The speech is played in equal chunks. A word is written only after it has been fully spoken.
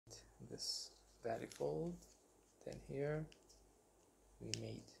valley fold, then here we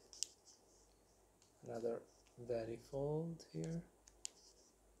made another valley fold here,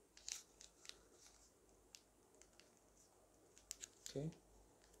 okay,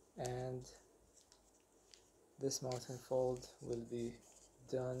 and this mountain fold will be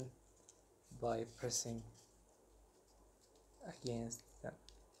done by pressing against them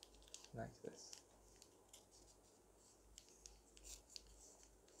like this.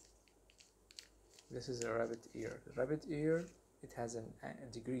 This is a rabbit ear. The rabbit ear, it has an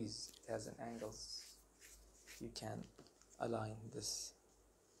degrees, it has an angles. You can align this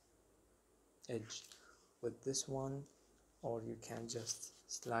edge with this one, or you can just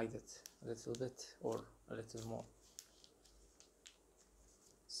slide it a little bit or a little more.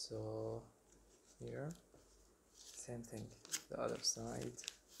 So here, same thing, the other side,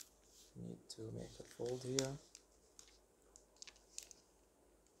 you need to make a fold here.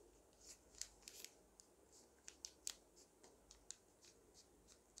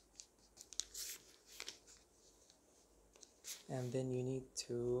 And then you need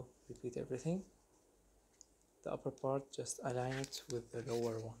to repeat everything. The upper part, just align it with the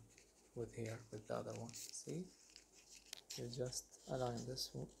lower one, with here, with the other one. See? You just align this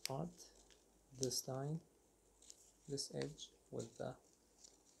part, this line, this edge with the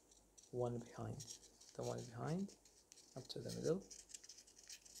one behind. The one behind, up to the middle.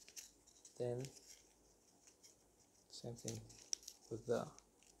 Then, same thing with the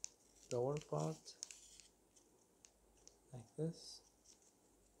lower part, like this.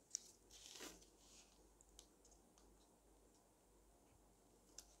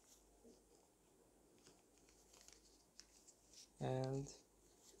 And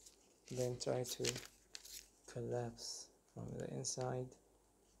then try to collapse from the inside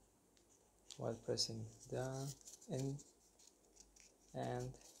while pressing down, in, and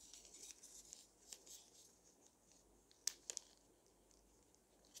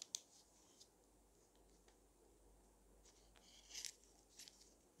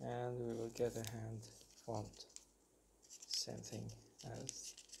we will get a hand formed, same thing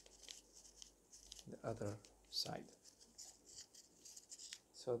as the other side.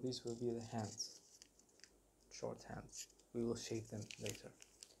 So these will be the hands, short hands. We will shape them later.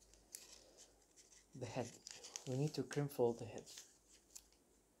 The head, we need to crimp fold the head.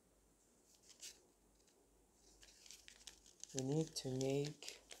 We need to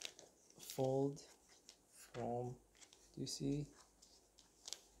make a fold from, do you see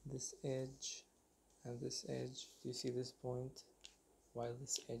this edge and this edge? Do you see this point? While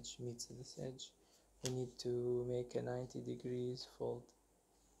this edge meets this edge, we need to make a 90 degrees fold.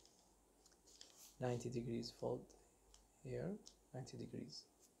 90 degrees fold here, 90 degrees.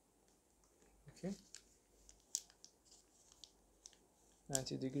 Okay.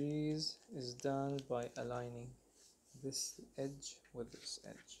 90 degrees is done by aligning this edge with this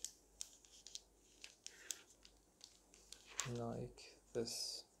edge, like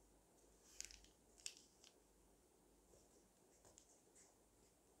this.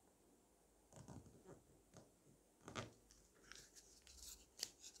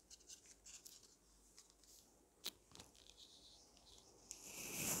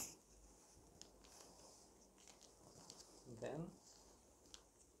 Then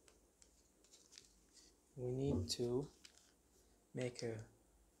we need to make a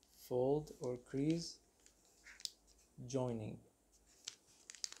fold or crease joining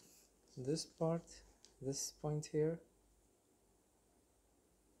this part, this point here,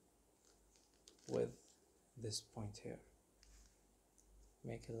 with this point here.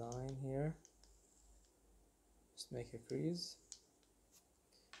 Make a line here, just make a crease.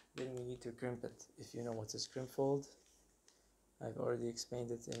 Then we need to crimp it. If you know what is crimp fold, I've already explained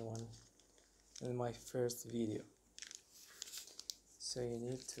it in my first video. So you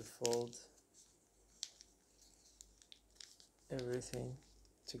need to fold everything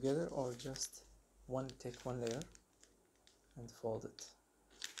together, or just take one layer and fold it.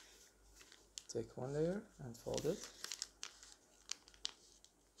 Take one layer and fold it.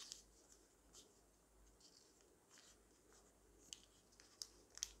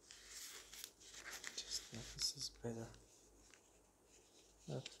 Just think this is better.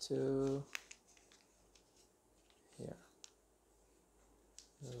 Up to here.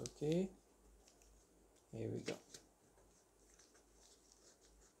 Okay, here we go.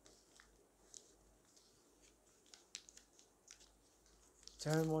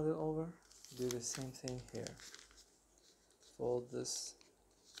 Turn model over, do the same thing here. Fold this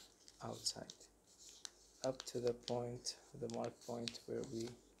outside up to the point, the mark point where we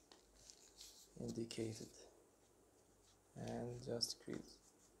indicated, and just crease.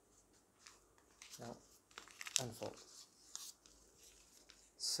 unfold.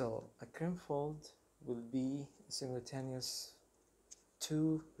 So a crimp fold will be simultaneous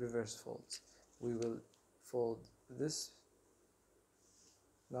two reverse folds. We will fold this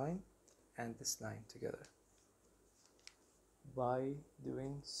line and this line together. By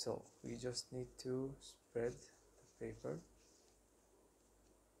doing so, we just need to spread the paper.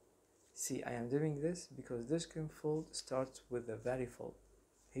 See, I am doing this because this crimp fold starts with a valley fold.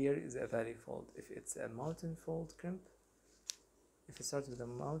 Here is a valley fold. If it's a mountain fold crimp, if it starts with a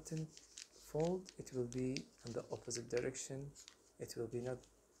mountain fold, it will be in the opposite direction. It will be not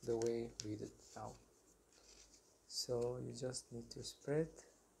the way we did now. So you just need to spread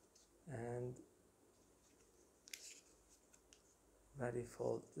and valley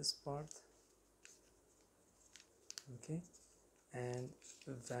fold this part, okay, and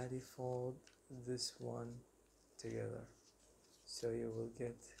valley fold this one together, so you will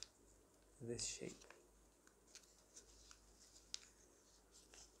get this shape.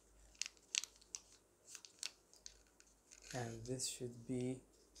 And this should be,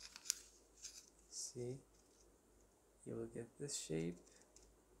 see, you will get this shape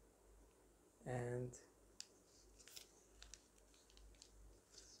and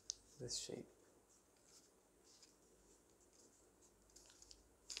this shape.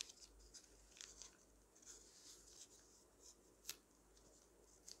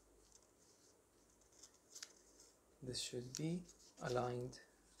 This should be aligned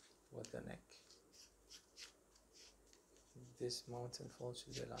with the neck. This mountain fold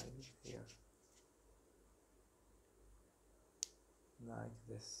should be aligned here, like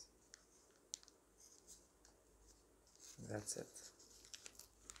this. That's it.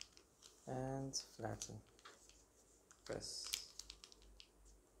 And flatten. Press.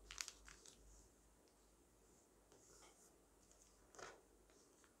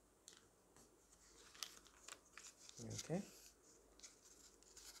 Okay.